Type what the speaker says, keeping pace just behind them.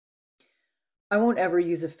I won't ever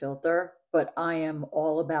use a filter, but I am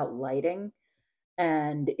all about lighting.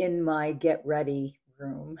 And in my get ready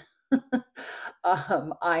room,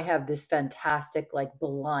 I have this fantastic, like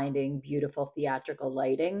blinding, beautiful theatrical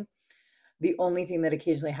lighting. The only thing that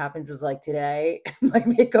occasionally happens is like today, my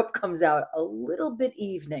makeup comes out a little bit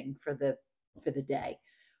evening for the day,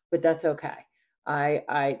 but that's okay.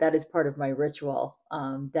 I that is part of my ritual.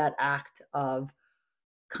 That act of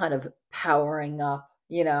kind of powering up,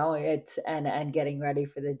 it's and getting ready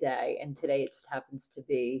for the day. And today it just happens to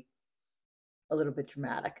be a little bit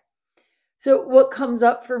dramatic. So what comes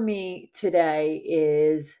up for me today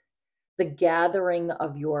is the gathering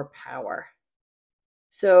of your power.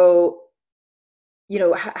 So,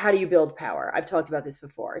 how do you build power? I've talked about this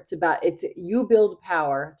before. It's you build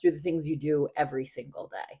power through the things you do every single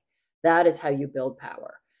day. That is how you build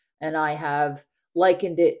power. And I have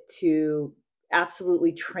likened it to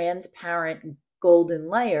absolutely transparent golden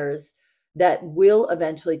layers that will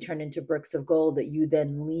eventually turn into bricks of gold that you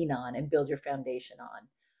then lean on and build your foundation on.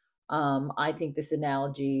 I think this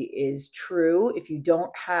analogy is true. If you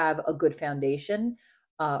don't have a good foundation,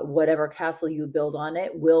 whatever castle you build on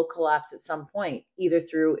it will collapse at some point, either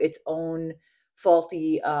through its own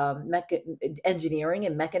faulty engineering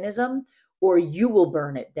and mechanism, or you will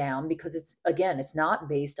burn it down because it's not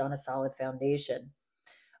based on a solid foundation.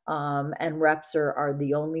 And reps are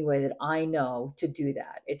the only way that I know to do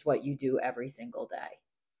that. It's what you do every single day.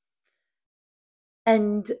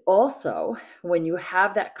 And also, when you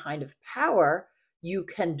have that kind of power, you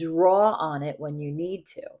can draw on it when you need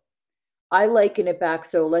to. I liken it back.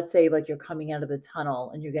 So let's say like you're coming out of the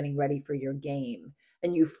tunnel and you're getting ready for your game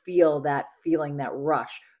and you feel that feeling, that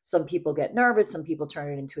rush. Some people get nervous, some people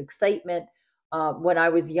turn it into excitement. When I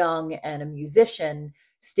was young and a musician,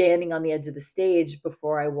 standing on the edge of the stage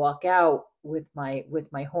before I walk out with my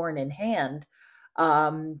horn in hand,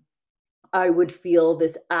 um, I would feel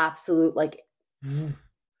this absolute like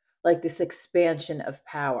this expansion of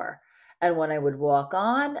power. And when I would walk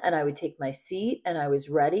on and I would take my seat and I was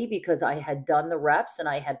ready because I had done the reps and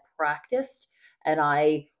I had practiced and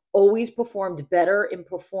I always performed better in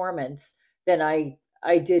performance than I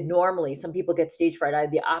did normally. Some people get stage fright. I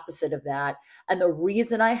had the opposite of that. And the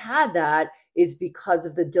reason I had that is because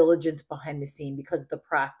of the diligence behind the scene, because of the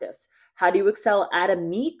practice. How do you excel at a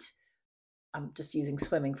meet? I'm just using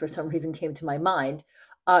swimming for some reason came to my mind.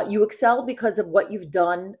 You excel because of what you've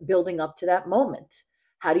done building up to that moment.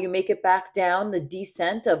 How do you make it back down? The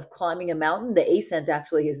descent of climbing a mountain, the ascent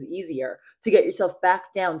actually is easier. To get yourself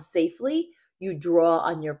back down safely, you draw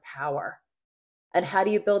on your power. And how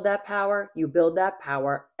do you build that power? You build that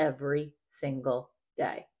power every single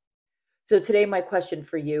day. So today, my question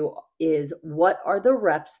for you is what are the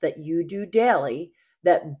reps that you do daily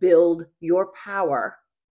that build your power?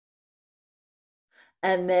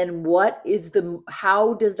 And then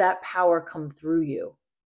how does that power come through you?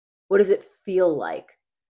 What does it feel like?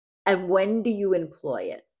 And when do you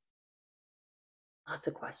employ it? Lots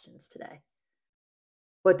of questions today.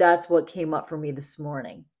 But that's what came up for me this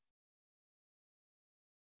morning.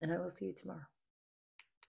 And I will see you tomorrow.